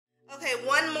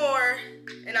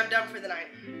and I'm done for the night.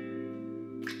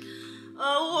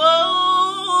 Oh,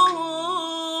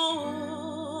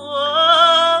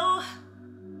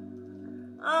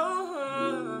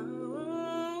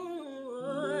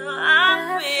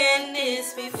 I've been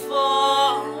this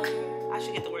before. I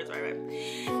should get the words right?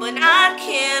 But I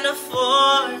can't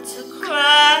afford to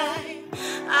cry.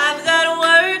 I've got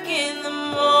work in the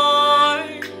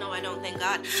morning. No, I don't, thank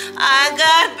God. I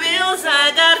got bills,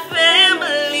 I got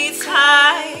family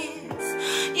ties.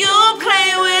 You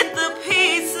play with the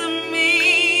piece of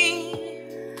me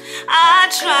I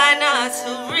try not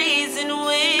to reason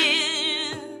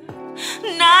with.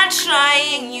 Not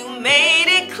trying, you made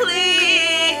it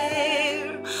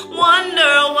clear.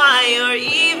 Wonder why you're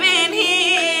even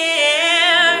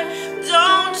here.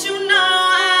 Don't you know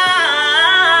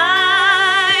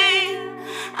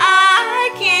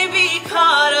I can't be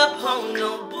caught up on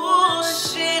no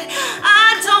bullshit.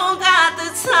 I don't got the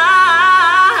time.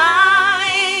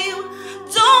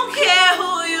 Don't care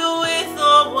who you're with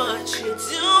or what you're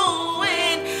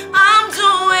doing. I'm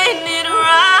doing it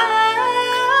right.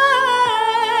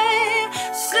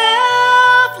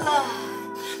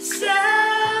 Self-love,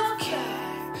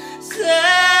 self-care,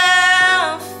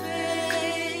 selfish.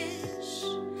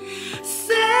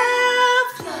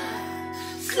 Self-love,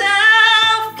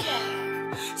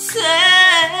 self-care,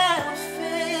 selfish.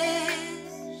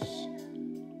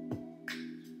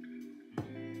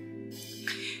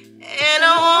 And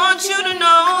I want you to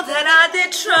know that I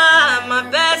did try my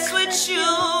best with you.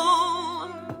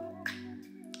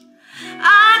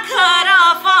 I cut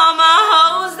off all my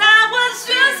hoes, that was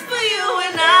just for you,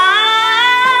 and I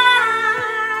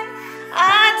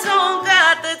don't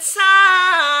got the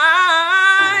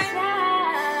time.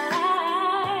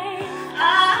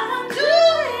 I'm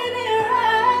doing it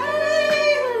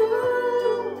right.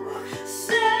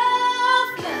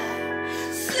 Self-care,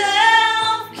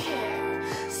 self-care,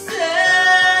 selfish,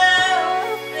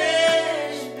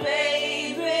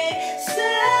 baby.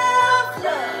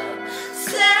 Self-love,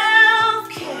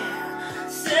 self-care,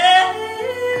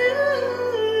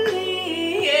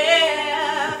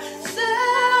 yeah.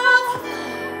 Self-love,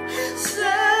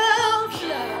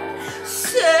 self-care,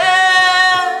 selfish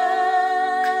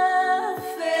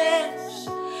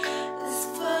as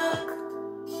fuck.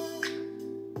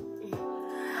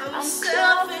 I'm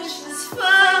selfish as fuck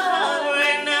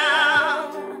right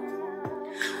now.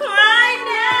 Right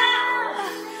now.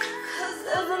 'Cause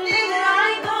as a nigga, I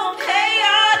ain't gon' pay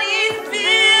all these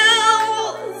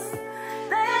bills.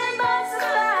 They ain't gon'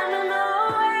 supply no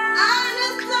more. I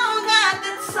just don't got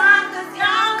the time, 'cause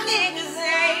y'all niggas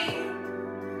ain't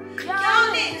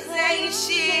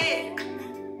shit.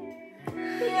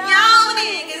 Y'all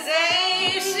niggas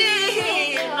ain't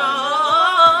shit, no.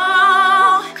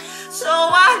 So I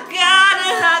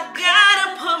gotta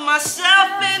put myself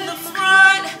in the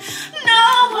front.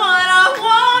 Know what I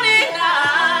want and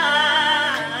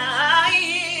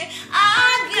I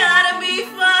gotta be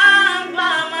fine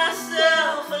by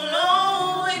myself,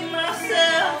 alone with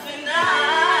myself, and I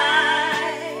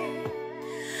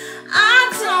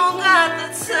don't got the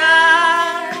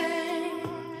time.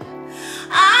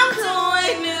 I'm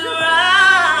doing it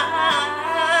right.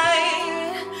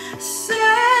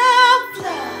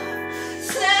 Self-love,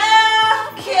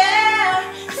 self-care,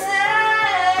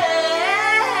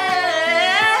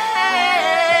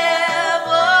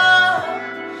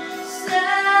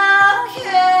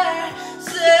 self-care,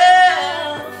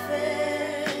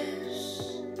 selfish.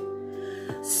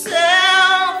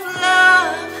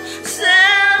 Self-love,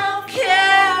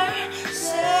 self-care,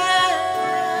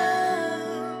 selfish.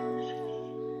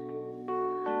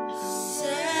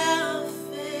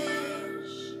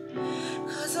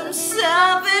 'Cause I'm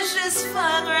selfish as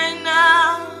fuck right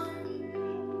now.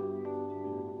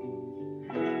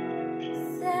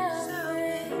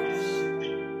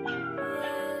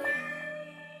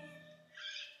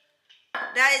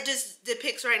 That just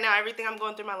depicts right now everything I'm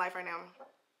going through in my life right now.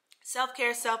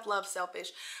 Self-care, self-love,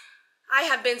 selfish. I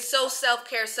have been so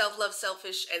self-care, self-love,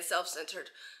 selfish, and self-centered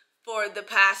for the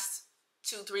past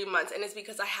 2-3 months. And it's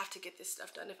because I have to get this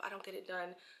stuff done. If I don't get it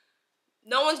done,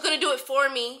 no one's going to do it for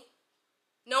me.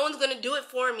 No one's going to do it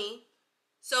for me.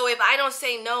 So if I don't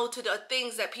say no to the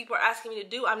things that people are asking me to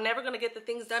do, I'm never going to get the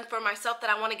things done for myself that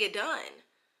I want to get done.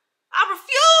 I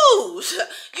refuse.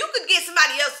 You could get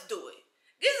somebody else to do it.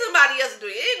 Get somebody else to do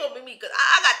it. It ain't going to be me, because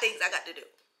I got things I got to do.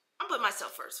 I'm putting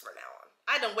myself first for now on.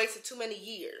 I done wasted too many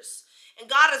years. And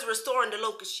God is restoring the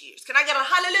locust years. Can I get a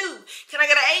hallelujah? Can I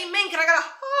get an amen? Can I get a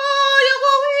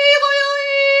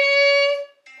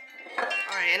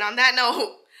all right, and on that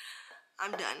note,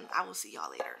 I'm done. I will see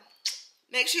y'all later.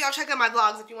 Make sure y'all check out my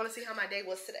vlogs if you want to see how my day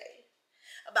was today.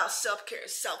 about self-care,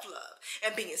 self-love,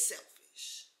 and being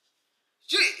selfish.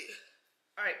 Yeah.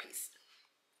 All right, peace.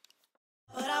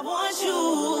 But I want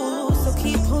you, so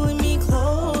keep pulling me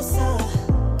closer.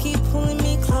 Keep pulling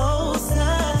me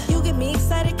closer. You get me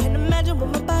excited, can't imagine what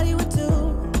my body would do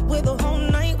with a whole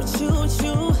night with you,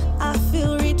 I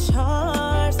feel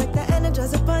recharged like the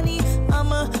Energizer bunny.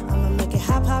 I'ma make it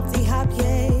hop, hop, hop,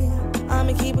 yeah.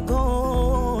 I'ma keep it going.